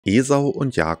Esau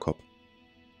und Jakob.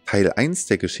 Teil 1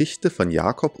 der Geschichte von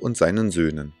Jakob und seinen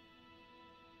Söhnen.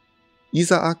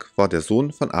 Isaak war der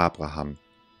Sohn von Abraham.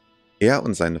 Er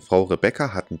und seine Frau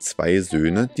Rebekka hatten 2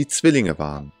 Söhne, die Zwillinge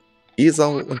waren,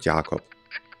 Esau und Jakob.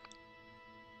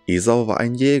 Esau war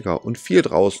ein Jäger und viel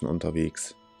draußen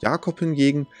unterwegs. Jakob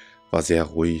hingegen war sehr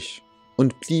ruhig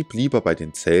und blieb lieber bei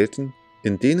den Zelten,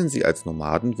 in denen sie als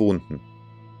Nomaden wohnten.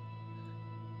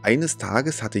 Eines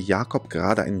Tages hatte Jakob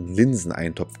gerade einen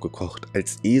Linseneintopf gekocht,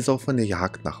 als Esau von der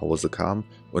Jagd nach Hause kam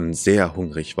und sehr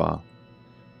hungrig war.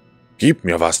 »Gib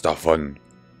mir was davon«,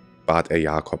 bat er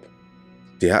Jakob.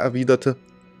 Der erwiderte,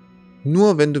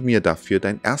 »Nur wenn du mir dafür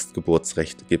dein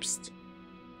Erstgeburtsrecht gibst.«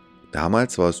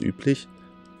 Damals war es üblich,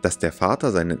 dass der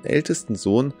Vater seinen ältesten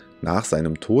Sohn nach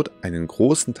seinem Tod einen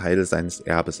großen Teil seines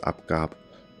Erbes abgab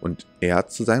und er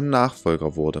zu seinem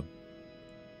Nachfolger wurde.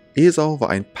 Esau war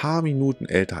ein paar Minuten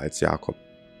älter als Jakob.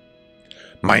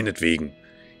 »Meinetwegen,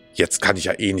 jetzt kann ich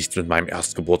ja eh nichts mit meinem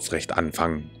Erstgeburtsrecht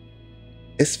anfangen.«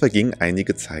 Es verging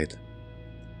einige Zeit.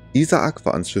 Isaak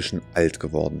war inzwischen alt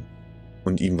geworden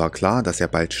und ihm war klar, dass er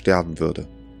bald sterben würde.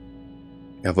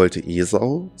 Er wollte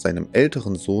Esau, seinem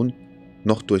älteren Sohn,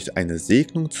 noch durch eine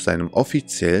Segnung zu seinem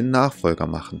offiziellen Nachfolger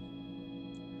machen.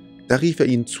 Da rief er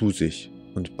ihn zu sich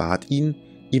und bat ihn,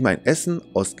 ihm ein Essen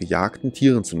aus gejagten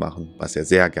Tieren zu machen, was er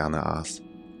sehr gerne aß.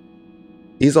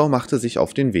 Esau machte sich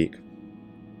auf den Weg.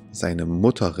 Seine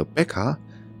Mutter Rebekka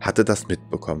hatte das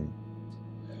mitbekommen.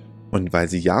 Und weil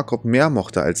sie Jakob mehr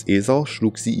mochte als Esau,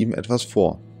 schlug sie ihm etwas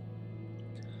vor.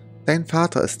 »Dein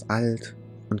Vater ist alt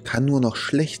und kann nur noch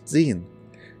schlecht sehen.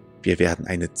 Wir werden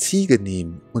eine Ziege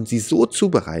nehmen und sie so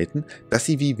zubereiten, dass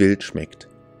sie wie wild schmeckt.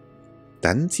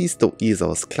 Dann ziehst du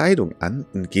Esaus Kleidung an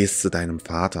und gehst zu deinem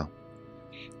Vater.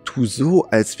 Tu so,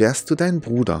 als wärst du dein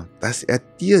Bruder, dass er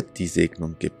dir die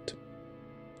Segnung gibt.«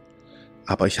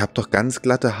 »Aber ich habe doch ganz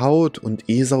glatte Haut und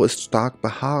Esau ist stark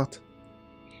behaart.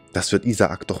 Das wird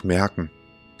Isaak doch merken.«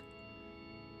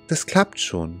 »Das klappt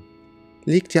schon.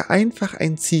 Leg dir einfach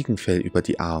ein Ziegenfell über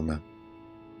die Arme.«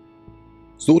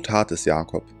 So tat es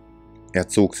Jakob. Er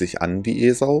zog sich an wie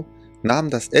Esau, nahm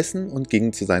das Essen und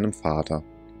ging zu seinem Vater.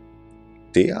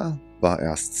 Der war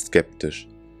erst skeptisch,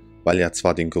 weil er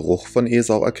zwar den Geruch von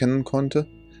Esau erkennen konnte,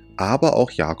 aber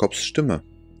auch Jakobs Stimme.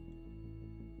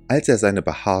 Als er seine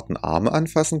behaarten Arme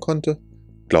anfassen konnte,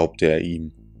 glaubte er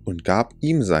ihm und gab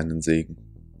ihm seinen Segen.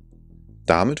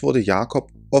 Damit wurde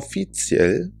Jakob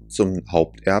offiziell zum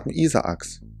Haupterben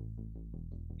Isaaks.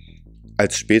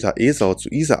 Als später Esau zu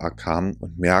Isaak kam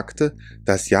und merkte,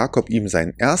 dass Jakob ihm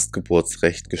sein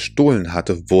Erstgeburtsrecht gestohlen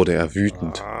hatte, wurde er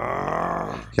wütend.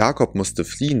 Jakob musste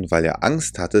fliehen, weil er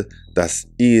Angst hatte, dass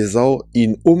Esau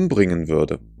ihn umbringen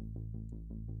würde.